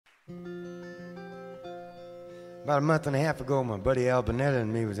About a month and a half ago, my buddy Al Bonetta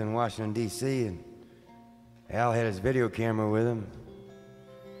and me was in Washington, D.C., and Al had his video camera with him,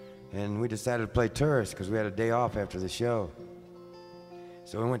 and we decided to play tourist because we had a day off after the show.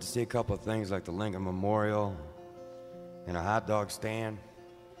 So we went to see a couple of things like the Lincoln Memorial and a hot dog stand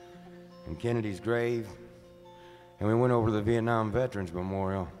and Kennedy's grave, and we went over to the Vietnam Veterans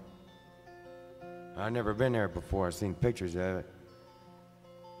Memorial. I'd never been there before. I'd seen pictures of it.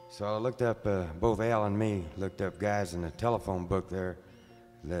 So I looked up, both Al and me looked up guys in the telephone book there.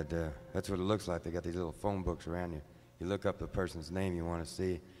 That's what it looks like. They got these little phone books around you. You look up the person's name you want to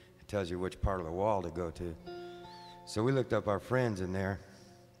see. It tells you which part of the wall to go to. So we looked up our friends in there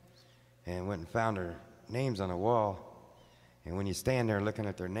and went and found their names on the wall. And when you stand there looking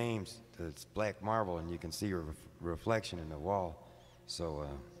at their names, it's black marble and you can see your reflection in the wall. So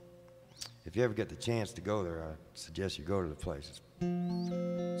if you ever get the chance to go there, I suggest you go to the place.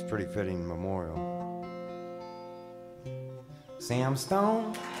 It's a pretty fitting memorial. Sam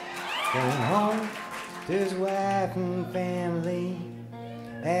Stone came home to his wife and family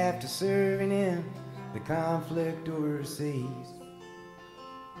after serving in the conflict overseas.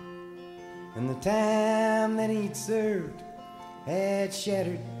 And the time that he'd served had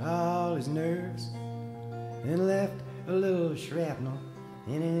shattered all his nerves and left a little shrapnel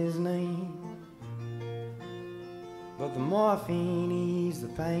in his name. But the morphine eased the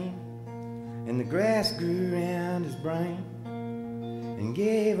pain, and the grass grew around his brain and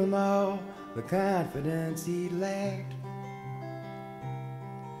gave him all the confidence he'd lacked.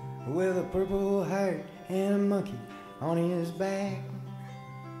 With a purple heart and a monkey on his back,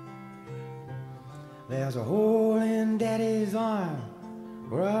 there's a hole in Daddy's arm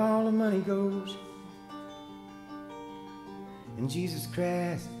where all the money goes. And Jesus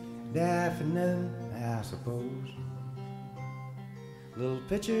Christ died for nothing, I suppose. Little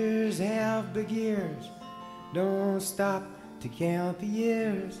pictures have big ears, don't stop to count the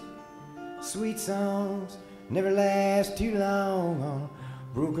years. Sweet songs never last too long on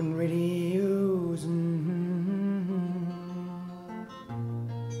broken radios.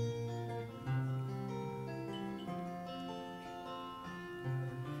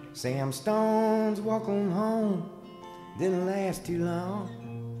 Sam Stone's walking home didn't last too long.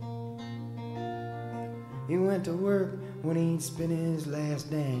 He went to work when he'd spent his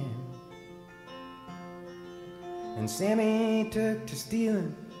last dime, and Sammy took to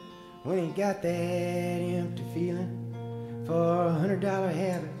stealing when he got that empty feeling for a $100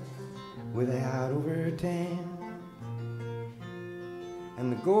 habit without overtime.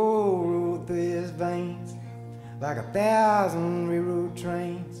 And the gold rolled through his veins like 1,000 railroad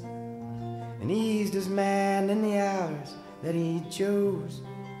trains, and eased his mind in the hours that he chose,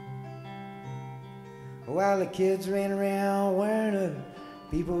 while the kids ran around wearing other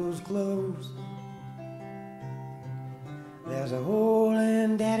people's clothes. There's a hole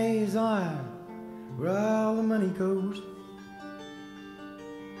in Daddy's arm where all the money goes,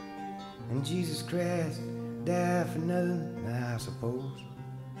 and Jesus Christ died for nothing, I suppose.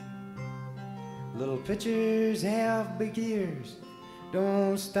 Little pictures have big ears,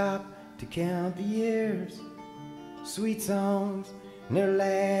 don't stop to count the years. Sweet songs never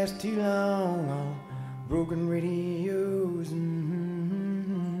last too long on broken radios.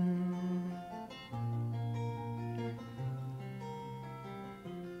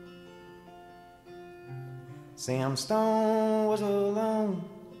 Sam Stone was alone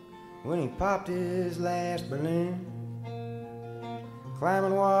when he popped his last balloon,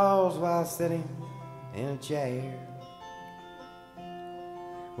 climbing walls while sitting in a chair.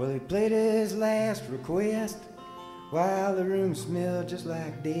 Well, he played his last request while the room smelled just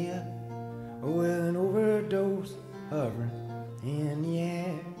like death, with an overdose hovering in the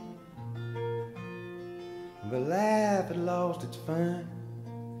air. But life had lost its fun,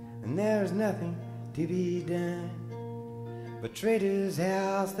 and there was nothing to be done but trade his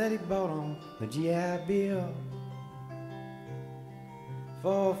house that he bought on the GI Bill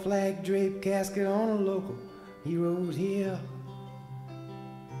for a flag draped casket on a local hero's hill.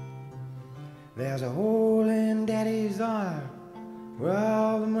 There's a hole in Daddy's arm where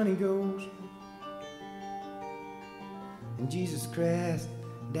all the money goes, and Jesus Christ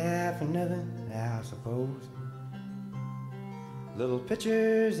died for nothing, I suppose. Little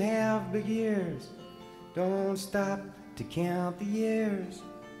pictures have big ears, don't stop to count the years.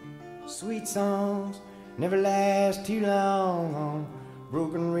 Sweet songs never last too long on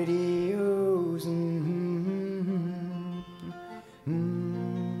broken radios.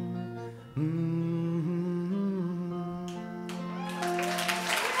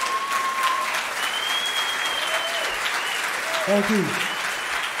 Thank you.